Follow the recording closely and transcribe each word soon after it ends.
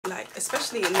like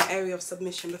especially in the area of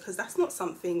submission, because that's not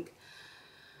something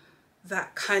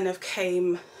that kind of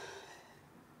came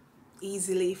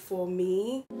easily for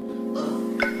me.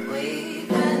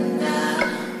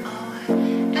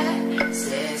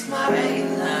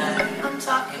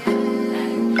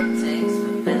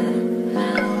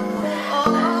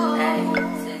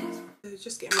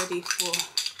 Just getting ready for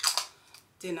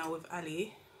dinner with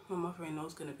Ali. My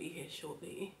mother-in-law's gonna be here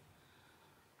shortly,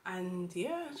 and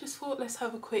yeah, I just thought let's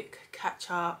have a quick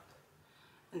catch up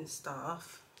and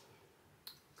stuff,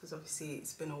 because obviously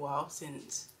it's been a while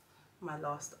since my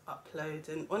last upload,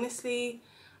 and honestly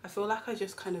I feel like I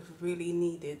just kind of really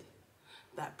needed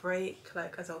that break.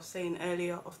 Like as I was saying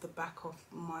earlier, off the back of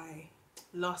my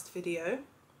last video,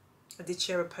 I did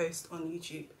share a post on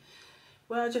YouTube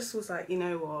where I just was like, you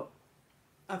know what,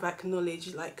 I've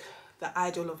acknowledged like the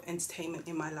idol of entertainment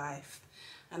in my life,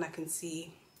 and I can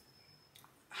see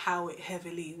how it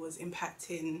heavily was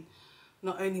impacting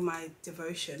not only my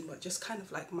devotion but just kind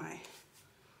of like my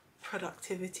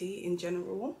productivity in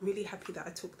general. Really happy that I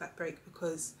took that break,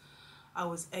 because I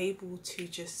was able to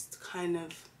just kind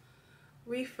of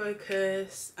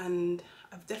refocus, and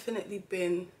I've definitely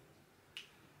been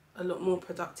a lot more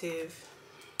productive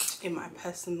in my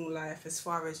personal life as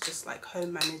far as just like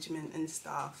home management and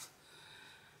stuff,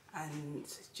 and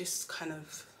just kind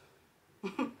of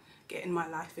getting my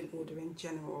life in order in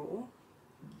general.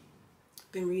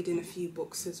 Been reading a few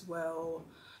books as well.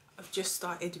 I've just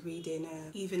started reading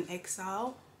Even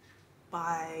Exile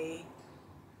by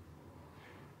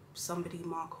somebody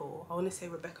Markle. I want to say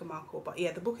Rebecca Markle, but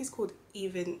yeah, the book is called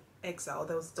Even Exile.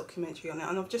 There was a documentary on it,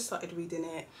 and I've just started reading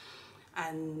it.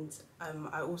 And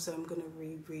I also am going to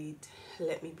reread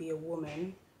Let Me Be a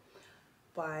Woman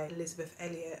by Elizabeth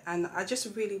Elliot, and I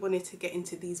just really wanted to get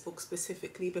into these books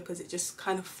specifically because it just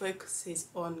kind of focuses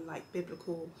on like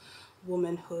biblical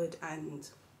womanhood and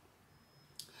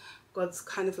God's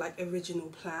kind of like original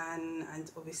plan, and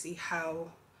obviously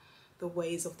how the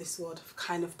ways of this world have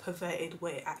kind of perverted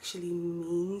what it actually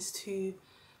means to,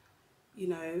 you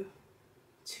know,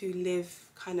 to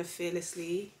live kind of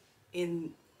fearlessly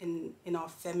in our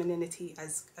femininity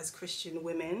as Christian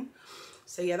women.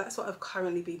 So yeah, that's what I've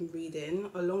currently been reading,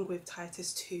 along with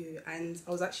Titus 2. And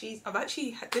I've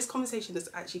actually had this conversation that's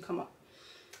actually come up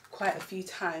quite a few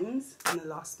times in the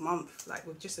last month, like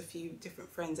with just a few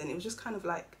different friends, and it was just kind of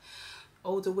like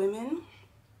older women,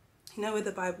 you know, where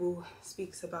the Bible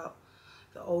speaks about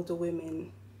the older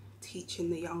women teaching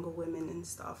the younger women and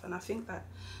stuff. And I think that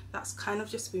that's kind of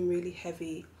just been really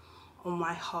heavy on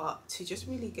my heart, to just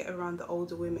really get around the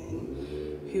older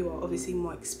women who are obviously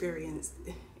more experienced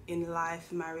in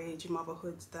life, marriage,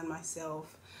 motherhood than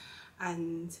myself.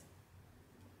 And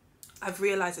I've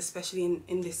realized, especially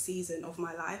in this season of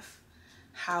my life,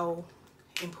 how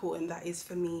important that is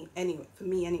for me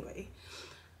anyway.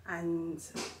 And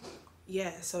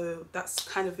yeah, so that's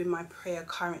kind of been my prayer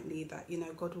currently, that, you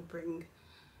know, God will bring,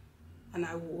 and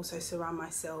I will also surround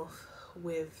myself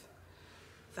with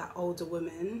that older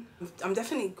woman. I'm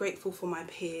definitely grateful for my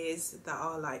peers that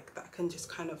are like, that I can just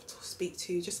kind of speak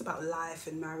to just about life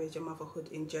and marriage and motherhood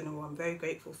in general. I'm very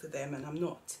grateful for them, and I'm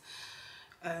not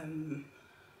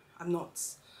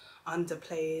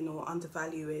underplaying or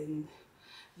undervaluing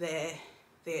their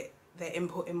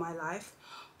input in my life.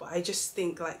 But I just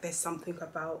think like there's something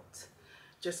about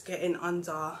just getting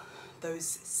under those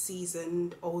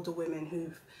seasoned older women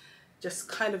who've just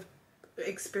kind of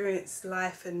experienced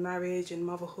life and marriage and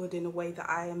motherhood in a way that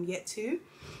I am yet to,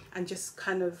 and just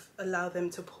kind of allow them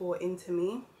to pour into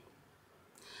me.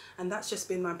 And that's just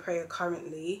been my prayer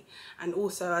currently. And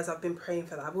also, as I've been praying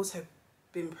for that, I've also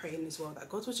been praying as well that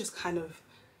God will just kind of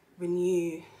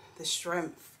renew the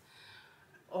strength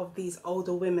of these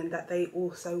older women, that they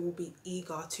also will be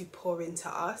eager to pour into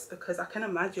us, because I can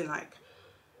imagine like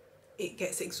it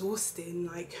gets exhausting,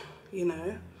 like, you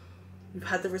know, you've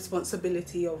had the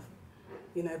responsibility of,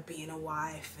 you know, being a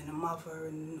wife and a mother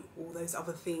and all those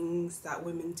other things that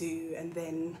women do, and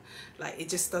then like it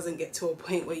just doesn't get to a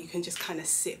point where you can just kind of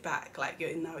sit back, like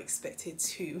you're now expected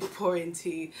to pour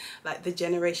into like the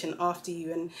generation after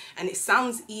you. And it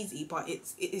sounds easy, but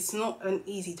it's not an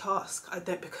easy task,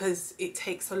 because it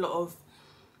takes a lot of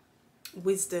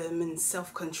wisdom and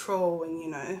self-control, and you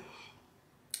know,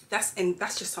 that's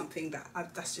just something that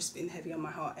that's just been heavy on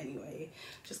my heart anyway.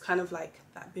 Just kind of like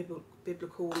that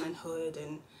biblical womanhood,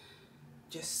 and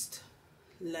just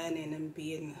learning and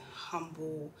being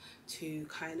humble to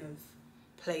kind of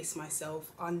place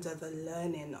myself under the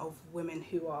learning of women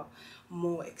who are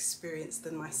more experienced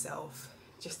than myself,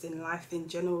 just in life in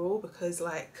general, because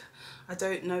like I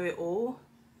don't know it all.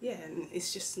 Yeah, and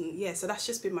it's just, yeah, so that's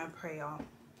just been my prayer.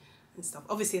 and stuff.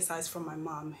 Obviously aside from my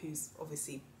mum, who's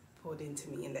obviously poured into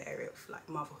me in the area of like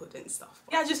motherhood and stuff.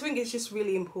 But yeah, I just think it's just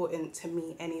really important to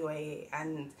me anyway,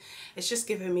 and it's just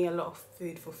given me a lot of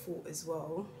food for thought as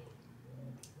well.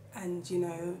 And you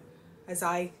know, as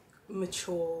I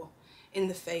mature in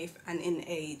the faith and in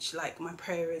age, like my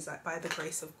prayer is like by the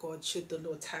grace of God, should the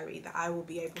Lord tarry, that I will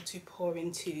be able to pour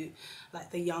into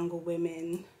like the younger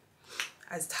women,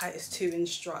 as Titus 2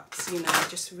 instructs, you know,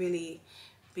 just really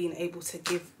being able to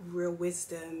give real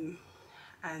wisdom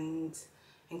and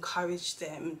encourage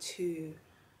them to,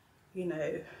 you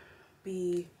know,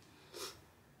 be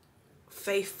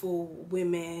faithful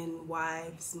women,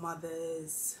 wives,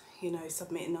 mothers, you know,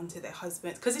 submitting unto their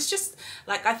husbands. Because it's just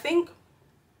like, I think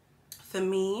for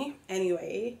me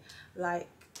anyway, like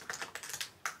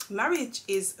marriage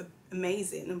is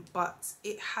amazing, but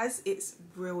it has its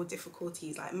real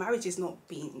difficulties. Like marriage is not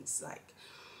beans, like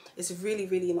it's really,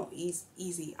 really not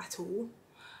easy at all.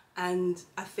 And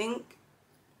I think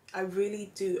I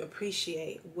really do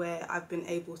appreciate where I've been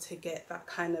able to get that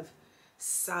kind of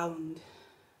sound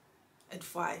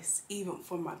advice, even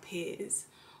from my peers,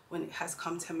 when it has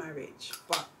come to marriage.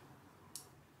 But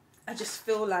I just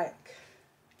feel like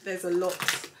there's a lot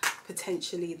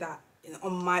potentially that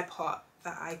on my part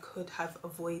that I could have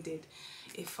avoided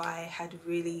if I had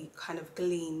really kind of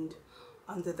gleaned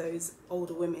under those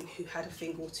older women who had a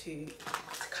thing or two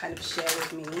to kind of share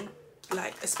with me,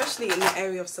 like especially in the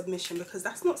area of submission, because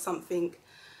that's not something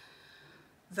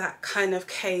that kind of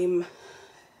came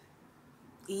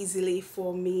easily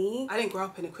for me. I didn't grow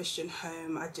up in a Christian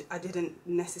home. I didn't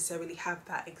necessarily have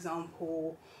that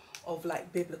example of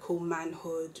like biblical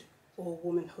manhood or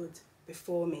womanhood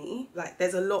before me. Like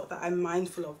there's a lot that I'm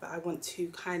mindful of that I want to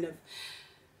kind of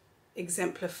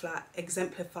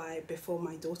exemplify before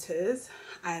my daughters,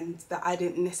 and that I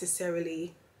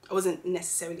wasn't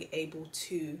necessarily able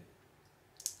to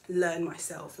learn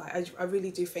myself. Like I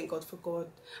really do thank God for God.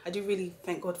 I do really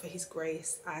thank God for his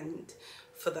grace and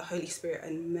for the Holy Spirit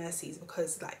and mercies,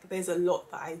 because like there's a lot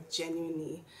that I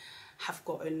genuinely have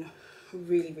gotten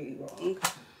really, really wrong.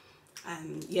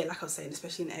 And yeah, like I was saying,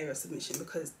 especially in the area of submission,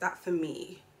 because that for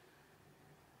me,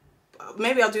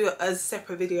 maybe I'll do a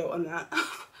separate video on that.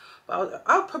 But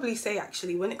I'll probably say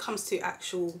actually, when it comes to that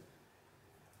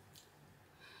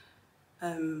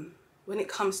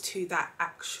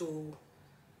actual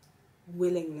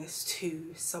willingness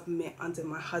to submit under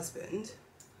my husband,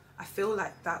 I feel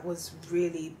like that was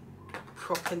really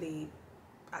properly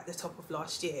at the top of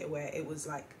last year, where it was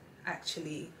like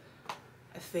actually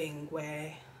a thing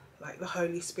where like the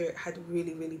Holy Spirit had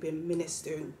really, really been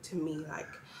ministering to me, like,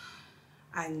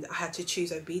 and I had to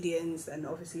choose obedience, and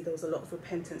obviously there was a lot of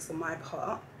repentance on my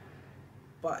part.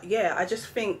 But yeah, I just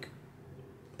think,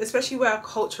 especially where our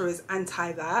culture is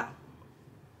anti that,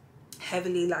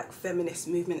 heavily like feminist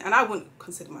movement, and I wouldn't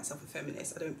consider myself a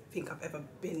feminist. I don't think I've ever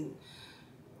been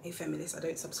a feminist. I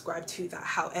don't subscribe to that.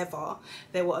 However,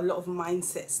 there were a lot of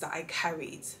mindsets that I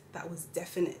carried that was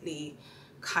definitely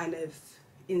kind of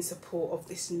in support of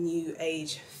this new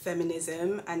age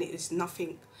feminism, and it was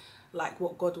nothing like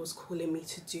what God was calling me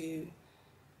to do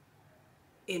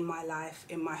in my life,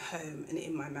 in my home, and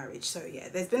in my marriage. So yeah,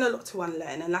 there's been a lot to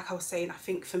unlearn. And like I was saying, I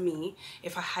think for me,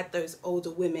 if I had those older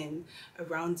women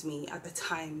around me at the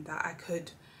time that I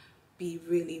could be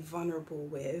really vulnerable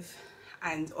with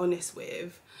and honest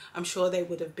with, I'm sure they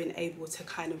would have been able to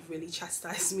kind of really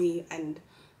chastise me and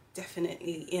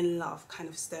definitely in love kind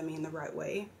of steer me in the right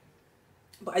way.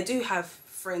 But I do have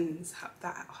friends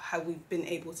that how we've been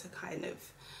able to kind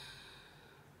of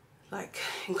like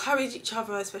encourage each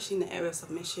other, especially in the area of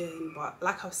submission. But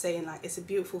like I was saying, like it's a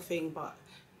beautiful thing, but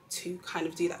to kind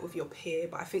of do that with your peer.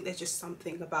 But I think there's just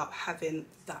something about having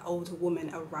that older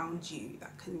woman around you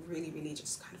that can really, really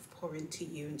just kind of pour into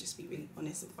you and just be really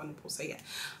honest and vulnerable. So yeah,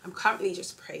 I'm currently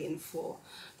just praying for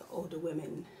the older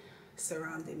women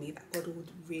surrounding me, that God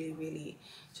would really, really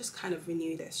just kind of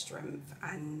renew their strength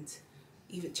and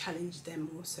even challenge them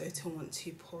also to want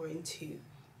to pour into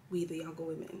we the younger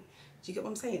women. Do you get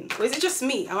what I'm saying? Or is it just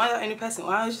me? Am I the only person?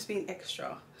 Or am I just being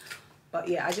extra? But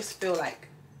yeah, I just feel like,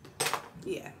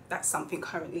 yeah, that's something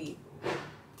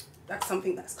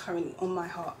that's currently on my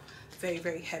heart very,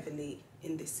 very heavily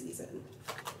in this season.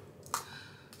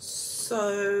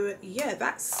 So yeah,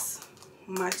 that's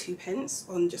my 2 pence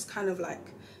on just kind of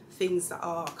like things that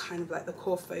are kind of like the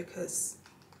core focus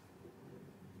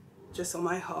just on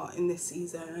my heart in this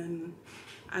season.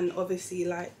 And obviously,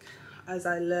 like, as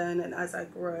I learn and as I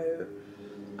grow,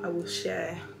 I will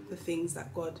share the things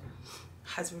that God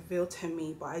has revealed to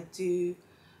me. But I do,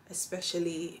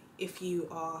 especially if you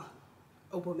are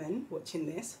a woman watching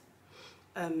this,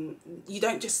 you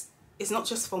don't just, it's not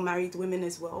just for married women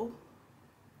as well.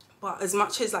 But as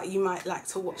much as like you might like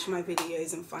to watch my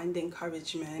videos and find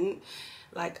encouragement,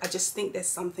 like I just think there's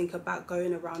something about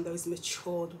going around those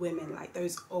matured women, like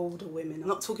those older women. I'm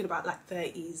not talking about like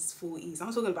 30s, 40s.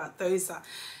 I'm talking about those that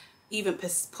even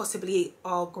possibly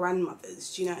are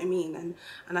grandmothers. Do you know what I mean?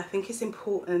 And I think it's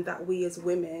important that we as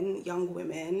women, young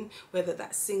women, whether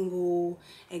that's single,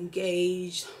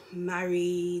 engaged,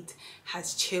 married,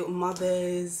 has children,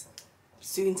 mothers,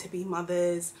 soon to be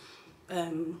mothers,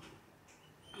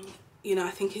 you know,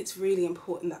 I think it's really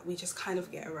important that we just kind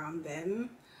of get around them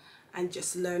and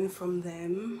just learn from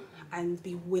them and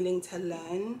be willing to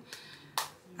learn,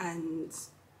 and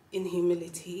in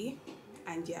humility.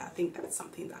 And yeah, I think that's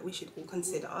something that we should all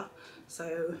consider.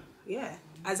 So yeah,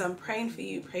 as I'm praying for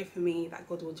you, pray for me that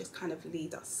God will just kind of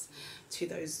lead us to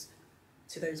those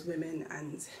women,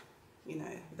 and you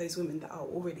know, those women that are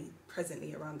already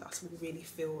presently around us will really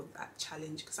feel that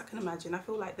challenge. Because I can imagine, I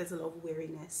feel like there's a lot of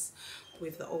weariness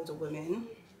with the older women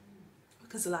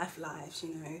because life lives,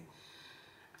 you know.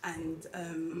 And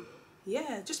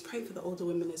yeah, just pray for the older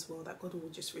women as well, that God will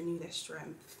just renew their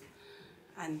strength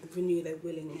and renew their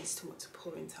willingness to want to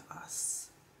pour into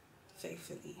us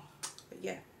faithfully. But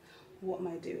yeah, what am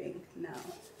I doing now?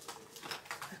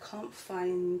 I can't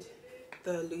find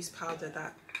the loose powder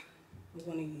that I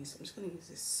want to use. I'm just going to use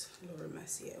this Laura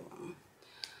Mercier one.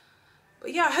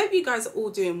 But yeah, I hope you guys are all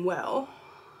doing well,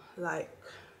 like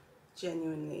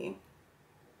genuinely.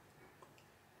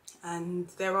 And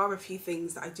there are a few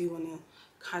things that I do want to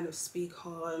kind of speak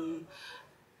on.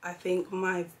 I think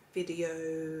my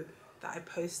video that I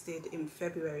posted in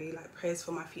February, like prayers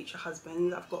for my future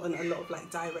husband, I've gotten a lot of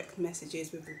like direct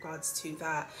messages with regards to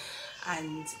that,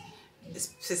 and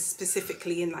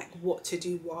specifically in like what to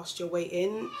do whilst you're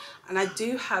waiting. And I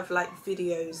do have like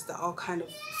videos that are kind of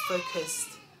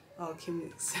focused. Oh,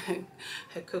 Kim's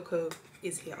her Coco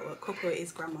is here. Well, Coco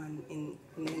is grandma in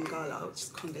Lingala, which is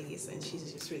Congolese, and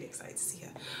she's just really excited to see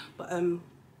her. But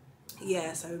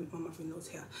yeah, so my mother-in-law's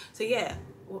here. So yeah,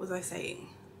 what was I saying?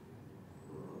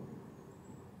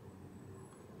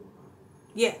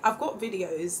 Yeah, I've got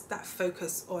videos that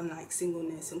focus on like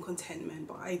singleness and contentment,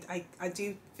 but I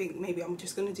do think maybe I'm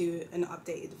just going to do an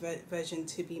updated version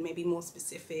to be maybe more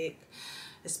specific,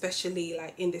 especially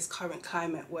like in this current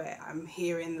climate where I'm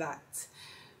hearing that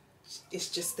it's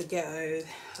just the ghetto,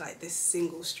 like this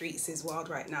single streets is wild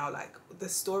right now. Like the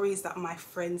stories that my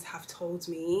friends have told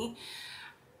me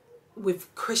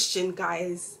with Christian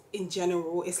guys in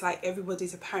general, it's like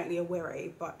everybody's apparently a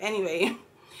worry. But anyway,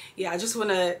 yeah, I just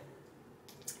want to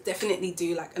definitely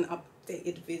do like an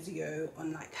updated video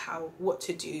on like what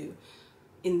to do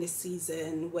in this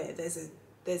season where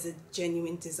there's a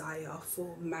genuine desire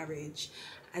for marriage,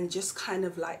 and just kind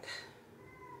of like,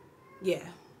 yeah,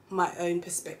 my own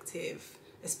perspective,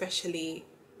 especially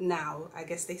now. I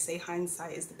guess they say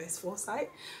hindsight is the best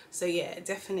foresight. So yeah,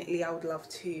 definitely I would love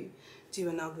to do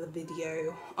another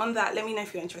video on that. Let me know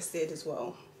if you're interested as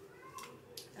well,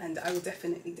 and I will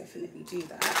definitely do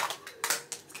that.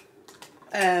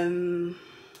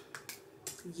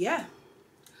 Yeah,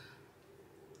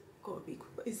 gotta be,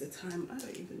 what is the time? I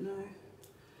don't even know.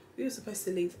 We were supposed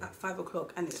to leave at 5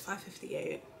 o'clock and it's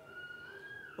 5:58,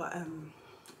 but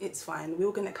it's fine. We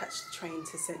were gonna catch the train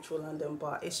to central London,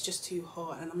 but it's just too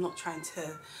hot and I'm not trying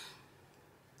to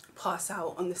pass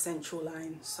out on the central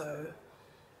line, so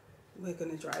we're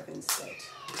gonna drive instead,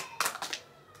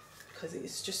 because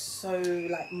it's just so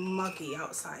like muggy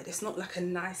outside. It's not like a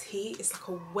nice heat, it's like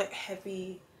a wet,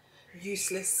 heavy,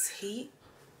 useless heat.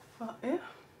 But yeah,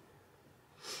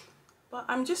 but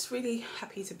I'm just really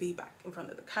happy to be back in front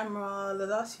of the camera. The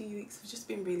last few weeks have just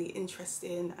been really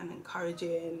interesting and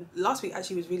encouraging. Last week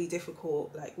actually was really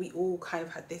difficult. Like we all kind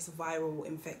of had this viral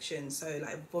infection, so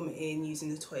like vomiting, using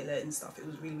the toilet and stuff. It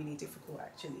was really difficult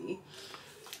actually.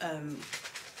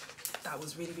 That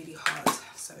was really hard.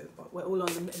 So, but we're all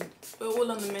on the mend. We're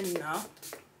all on the mend now,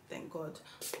 thank God.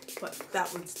 But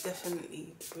that was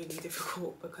definitely really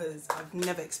difficult because I've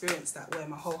never experienced that, where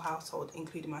my whole household,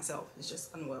 including myself, is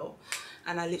just unwell,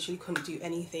 and I literally couldn't do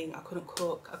anything. I couldn't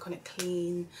cook, I couldn't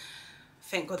clean.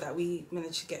 Thank God that we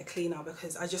managed to get a cleaner,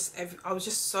 because I was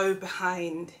just so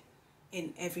behind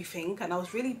in everything, and I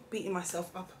was really beating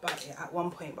myself up about it at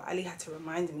one point. But Ali had to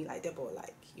remind me, like, Deborah,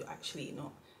 like, you're actually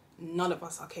not. None of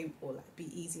us are capable. Like, be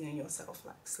easy on yourself.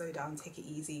 Like, slow down, take it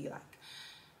easy. Like,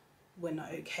 we're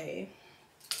not okay.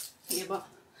 Yeah,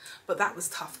 but that was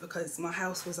tough because my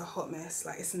house was a hot mess.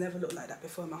 Like, it's never looked like that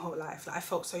before in my whole life. Like, I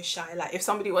felt so shy. Like, if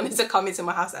somebody wanted to come into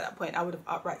my house at that point, I would have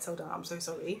outright told them, I'm so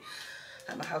sorry.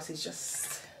 Like, my house is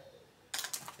just,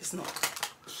 it's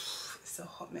a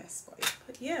hot mess.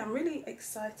 But yeah, I'm really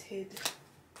excited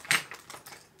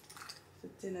for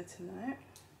dinner tonight.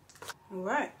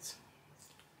 Alright,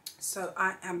 so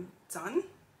I am done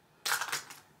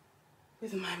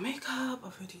with my makeup.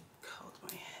 I've already curled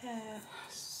my hair,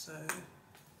 so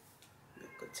we're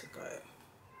good to go.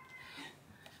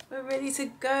 We're ready to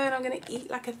go, and I'm gonna eat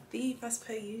like a thief as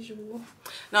per usual.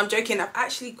 No, I'm joking. I've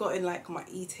actually gotten like my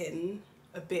eating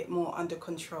a bit more under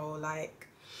control. Like,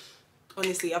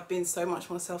 honestly, I've been so much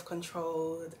more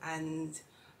self-controlled, and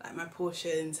like my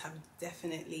portions have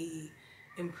definitely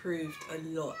improved a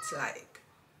lot. Like,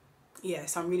 yeah,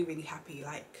 so I'm really happy.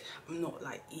 Like, I'm not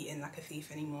like eating like a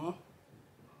thief anymore,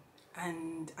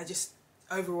 and I just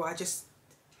overall I just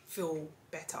feel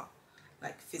better,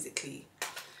 like physically.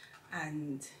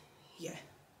 And yeah,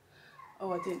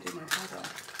 oh, I didn't do my powder.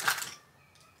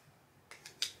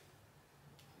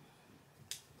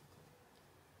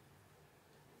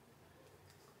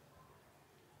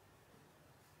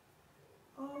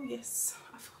 Oh yes,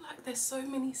 I feel like there's so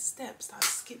many steps that I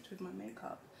skipped with my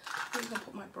makeup. I'm gonna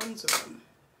put my bronzer on,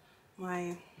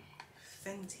 my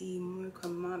Fenty Mocha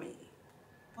Mummy.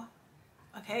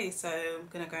 Okay, so I'm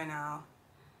gonna go now.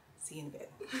 See you in a bit.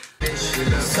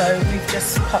 So we've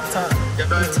just popped up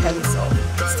with Tennis on.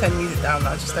 Let's turn music down.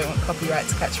 I just don't want copyright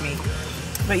to catch me.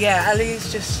 But yeah,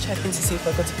 Ali's just checking to see if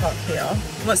we're good to park here.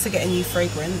 He wants to get a new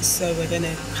fragrance, so we're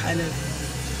gonna kind of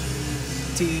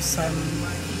do some,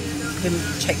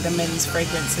 check the men's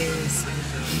fragrances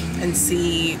and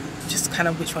see just kind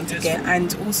of which one to get.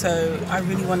 And also I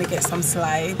really want to get some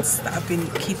slides that I've been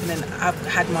keeping I've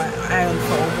had my eye on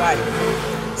for a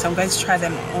while, so I'm going to try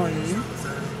them on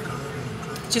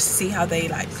just to see how they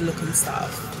like look and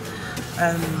stuff.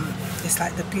 It's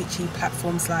like the Gucci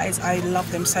platform slides. I love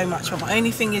them so much, but my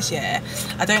only thing is, yeah,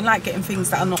 I don't like getting things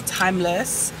that are not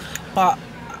timeless. But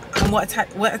what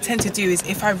I tend to do is,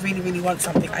 if I really want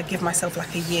something, I give myself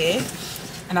like a year,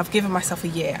 and I've given myself a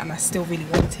year and I still really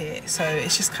want it. So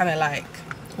it's just kind of like,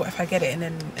 what if I get it and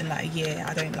then in like a year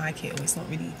I don't like it, or it's not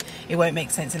really, it won't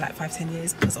make sense in like 5-10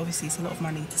 years, because obviously it's a lot of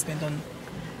money to spend on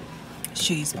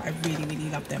shoes. But I really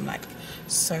love them, like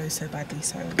so badly.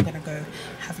 So I'm gonna go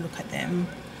have a look at them,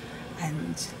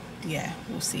 and yeah,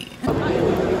 we'll see. How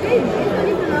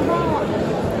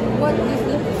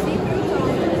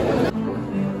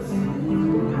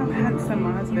handsome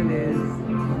my husband is.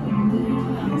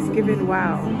 It's giving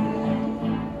wow.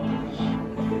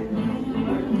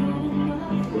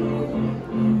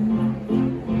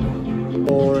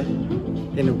 Or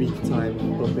in a week time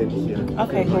pop in here.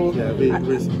 Okay, cool. Yeah, we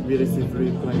receive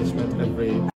replenishment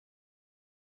every.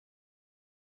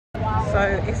 So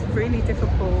it's really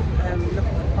difficult looking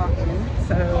for parking,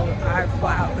 so I've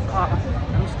got out the car.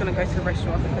 I'm just going to go to the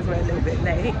restaurant because we're a little bit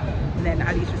late, and then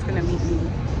Ali's just going to meet me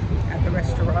at the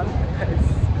restaurant because,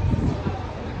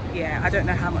 yeah, I don't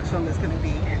know how much longer it's going to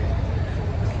be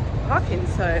parking.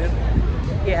 So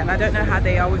yeah, and I don't know how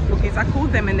they are with bookings. I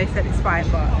called them and they said it's fine,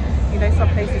 but you know, some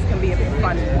places can be a bit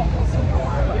funny.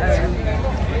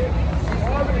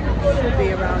 Should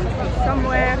be around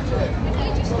somewhere.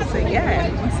 So yeah,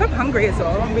 I'm so hungry as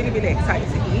well. I'm really excited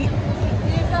to eat.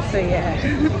 So yeah.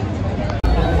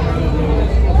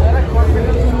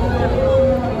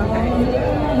 Okay.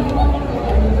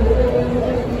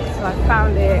 So I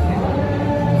found it.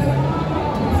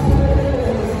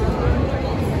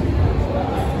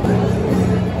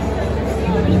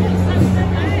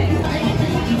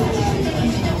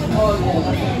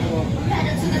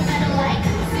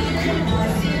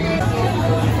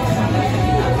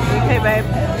 Okay, babe.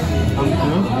 I'm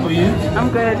good. How are you? I'm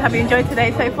good. Have you enjoyed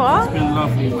today so far? It's been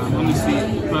lovely, man. Honestly,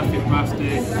 perfect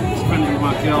birthday. Spending with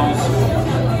my girls.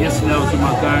 Yesterday I was with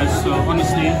my guys. So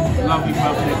honestly, lovely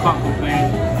birthday. Can't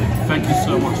complain. Thank you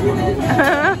so much, man.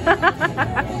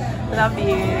 Love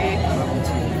you.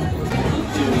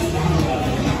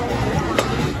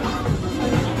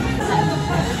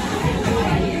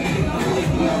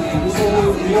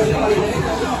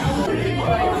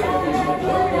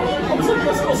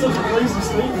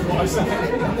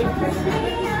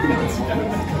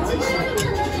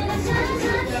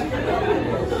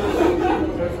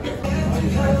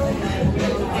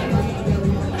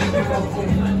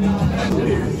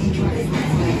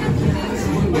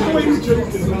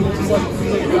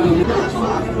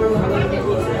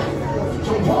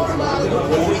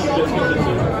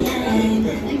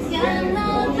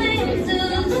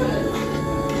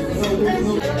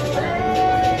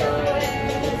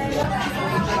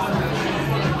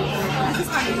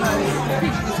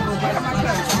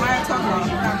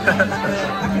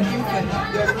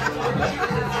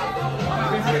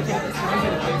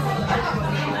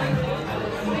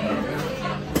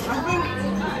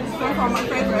 My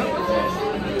favorite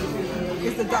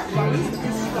is the duck buns, the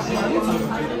crispy duck buns.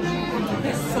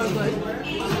 It's so good.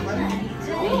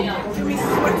 I'm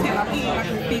sweating, I'm eating like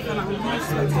a beef and I'm really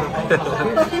sweating.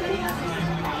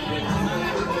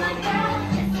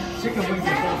 Chicken wings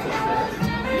are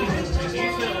perfect.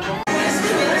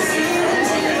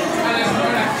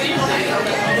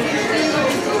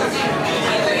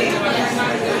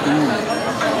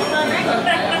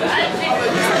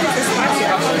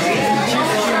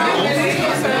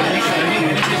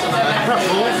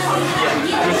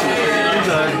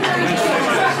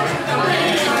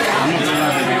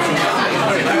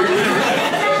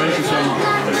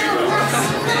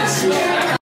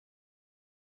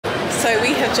 So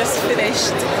we have just finished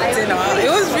dinner. It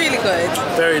was really good.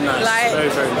 Very nice.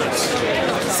 Like, very nice.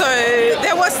 So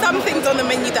there were some things on the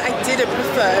menu that I didn't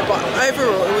prefer, but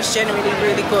overall it was generally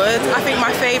really good. I think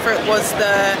my favourite was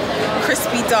the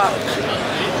crispy duck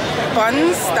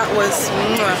buns. That was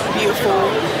beautiful.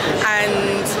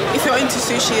 And if you're into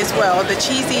sushi as well, the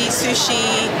cheesy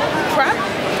sushi crab.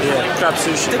 Yeah, crab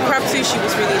sushi. The crab sushi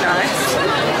was really nice.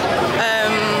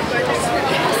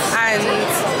 And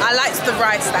I liked the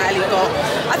rice that Ali got.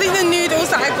 I think the noodles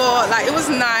that I got, like, it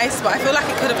was nice, but I feel like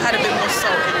it could have had a bit more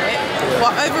salt in it.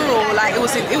 But overall, like, it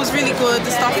was really good.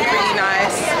 The stuff was really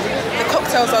nice. The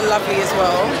cocktails are lovely as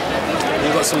well.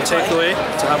 You got some takeaway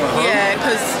to have at home? Yeah,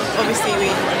 because obviously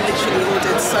we literally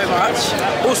ordered so much.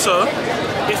 Also,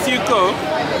 if you go,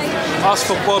 ask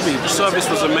for Bobby. The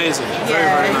service was amazing. Very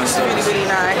nice. It was really, really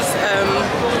nice.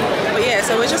 But yeah,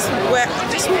 so we're just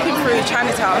walking through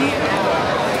Chinatown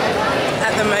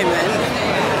at the moment.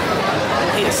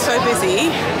 It's so busy.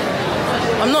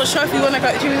 I'm not sure if we want to go.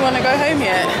 Do we want to go home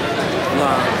yet? No.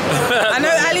 I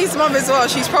know Ellie's mum as well.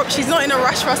 She's not in a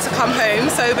rush for us to come home.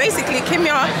 So basically,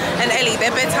 Kimya and Ellie,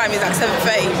 their bedtime is at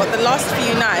 7:30. But the last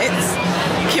few nights,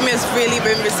 Kimya's really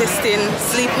been resisting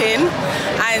sleeping,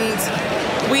 and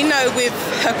we know with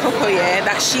her coco,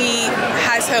 that she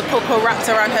has her coco wrapped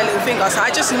around her little finger. So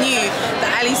I just knew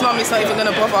that Ali's mum is not even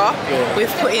going to bother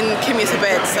with putting Kimya to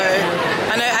bed. So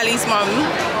I know Ali's mum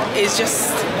is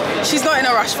just, she's not in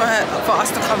a rush for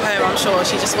us to come home, I'm sure.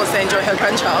 She just wants to enjoy her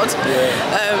grandchild.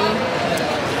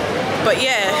 But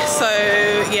yeah, so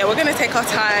yeah, we're going to take our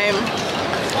time,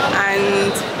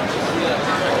 and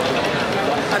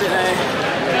I don't know.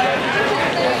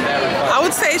 I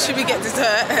would say should we get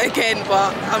dessert again,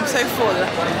 but I'm so full.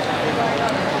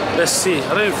 Let's see.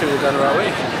 I don't even think we're going the right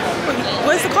way.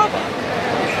 Where's the car park?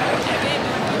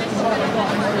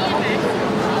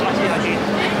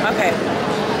 Okay.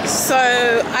 So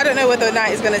I don't know where the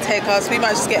night is going to take us. We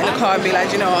might just get in the car and be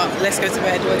like, you know what, let's go to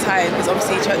bed. We're tired because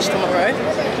obviously church tomorrow.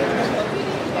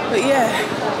 But yeah.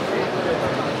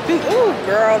 Ooh,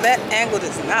 girl, that angle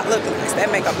does not look nice. That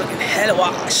makeup looking hella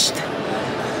washed.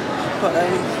 But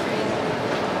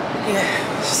yeah,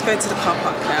 let's just go to the car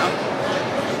park now.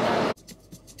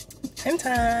 Home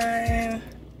time.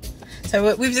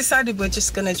 So we've decided we're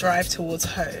just gonna drive towards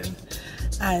home,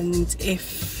 and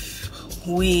if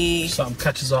something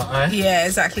catches our eye, yeah,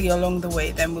 exactly, along the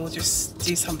way, then we'll just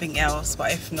do something else.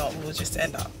 But if not, we'll just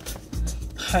end up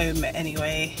home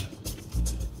anyway,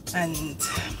 and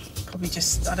probably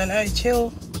just, I don't know,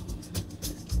 chill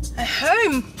at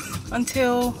home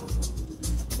until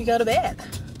we go to bed.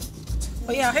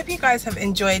 But yeah, I hope you guys have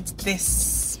enjoyed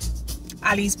this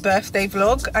Ali's birthday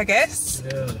vlog, I guess.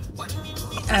 Yeah.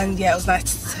 And yeah, it was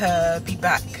nice to be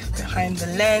back behind the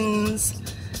lens.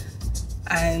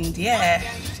 And yeah,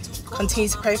 continue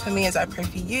to pray for me as I pray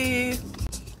for you.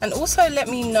 And also let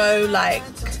me know, like,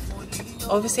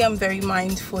 obviously I'm very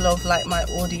mindful of like my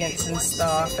audience and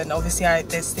stuff, and obviously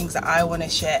there's things that I want to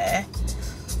share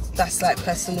that's like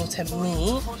personal to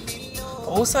me.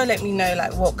 Also let me know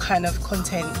like what kind of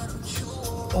content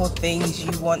or things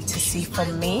you want to see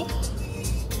from me,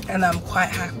 and I'm quite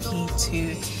happy to,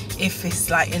 if it's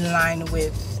like in line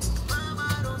with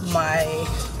my,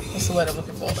 what's the word I'm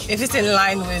looking for, if it's in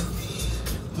line with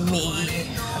me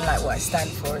and like what I stand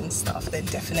for and stuff, then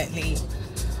definitely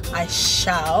I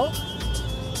shall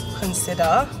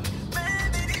consider.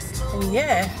 And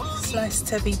yeah, it's nice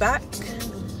to be back.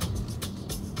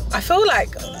 I feel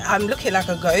like I'm looking like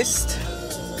a ghost.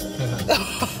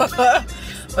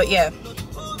 But yeah,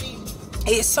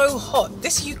 it's so hot.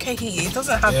 This UK heat, it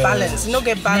doesn't have balance. You don't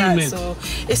get balance. Or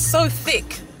it's so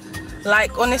thick.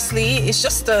 Like honestly, it's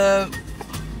just a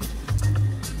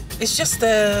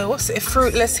what's it, a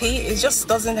fruitless heat. It just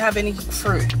doesn't have any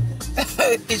fruit.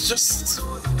 It's just,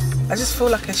 I just feel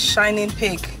like a shining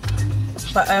pig.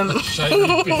 But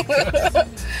Shining pig.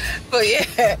 but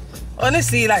yeah,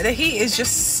 honestly, like the heat is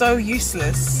just so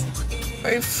useless.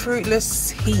 Very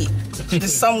fruitless heat. The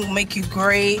sun will make you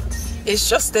grey. it's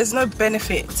just there's no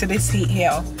benefit to this heat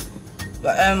here.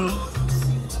 But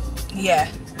yeah,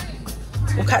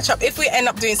 we'll catch up if we end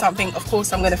up doing something. Of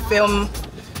course, I'm gonna film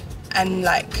and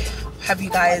like have you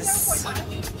guys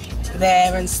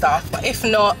there and stuff, but if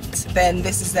not, then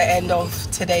this is the end of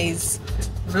today's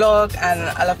vlog, and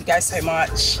I love you guys so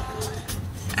much.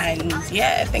 And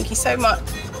yeah, thank you so much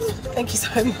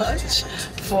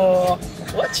for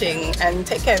watching, and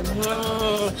take care.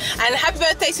 And happy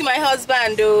birthday to my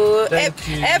husband, dude.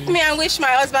 Help me and wish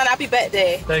my husband happy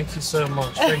birthday. Thank you so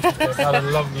much. Thank you, babe. Had a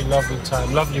lovely, lovely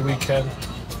time, lovely weekend.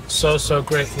 So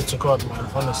grateful to God, man.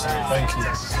 Honestly, thank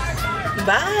you.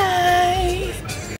 Bye.